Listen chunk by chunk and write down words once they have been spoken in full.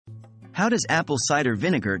How does apple cider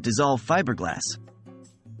vinegar dissolve fiberglass?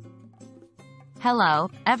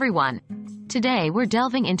 Hello, everyone. Today we're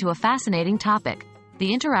delving into a fascinating topic,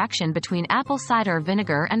 the interaction between apple cider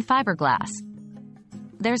vinegar and fiberglass.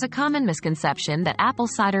 There's a common misconception that apple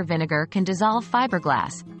cider vinegar can dissolve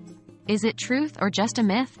fiberglass. Is it truth or just a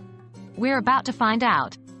myth? We're about to find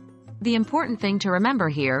out. The important thing to remember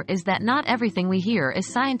here is that not everything we hear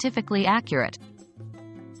is scientifically accurate.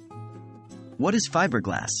 What is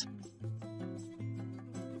fiberglass?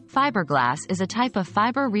 Fiberglass is a type of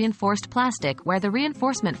fiber-reinforced plastic where the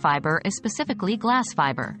reinforcement fiber is specifically glass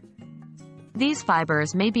fiber. These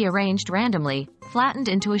fibers may be arranged randomly, flattened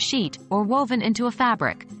into a sheet, or woven into a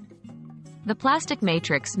fabric. The plastic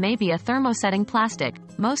matrix may be a thermosetting plastic,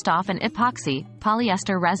 most often epoxy,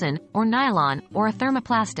 polyester resin, or nylon, or a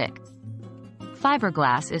thermoplastic.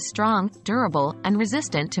 Fiberglass is strong, durable, and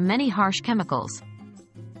resistant to many harsh chemicals.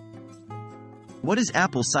 What is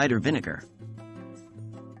apple cider vinegar?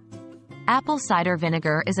 Apple cider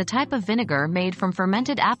vinegar is a type of vinegar made from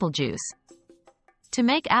fermented apple juice. To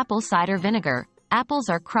make apple cider vinegar, apples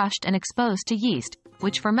are crushed and exposed to yeast,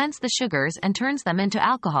 which ferments the sugars and turns them into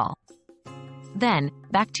alcohol. Then,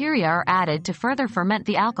 bacteria are added to further ferment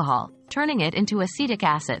the alcohol, turning it into acetic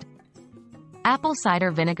acid. Apple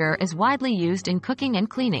cider vinegar is widely used in cooking and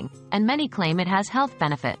cleaning, and many claim it has health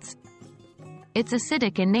benefits. It's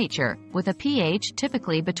acidic in nature, with a pH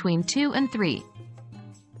typically between 2 and 3.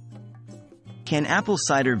 Can apple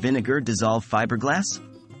cider vinegar dissolve fiberglass?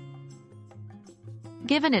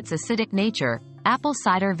 Given its acidic nature, apple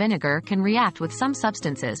cider vinegar can react with some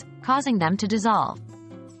substances, causing them to dissolve.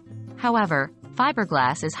 However,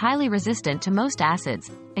 fiberglass is highly resistant to most acids,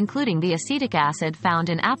 including the acetic acid found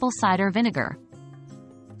in apple cider vinegar.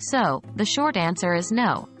 So, the short answer is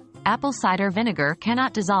no. Apple cider vinegar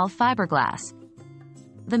cannot dissolve fiberglass.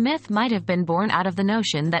 The myth might have been born out of the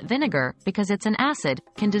notion that vinegar, because it's an acid,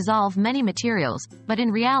 can dissolve many materials, but in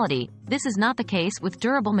reality, this is not the case with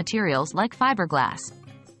durable materials like fiberglass.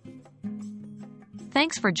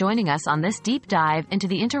 Thanks for joining us on this deep dive into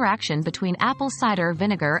the interaction between apple cider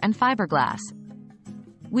vinegar and fiberglass.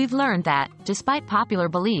 We've learned that, despite popular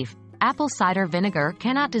belief, apple cider vinegar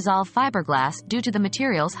cannot dissolve fiberglass due to the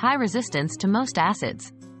material's high resistance to most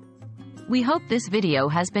acids. We hope this video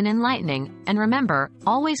has been enlightening, and remember,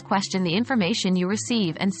 always question the information you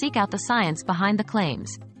receive and seek out the science behind the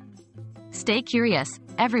claims. Stay curious,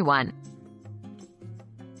 everyone.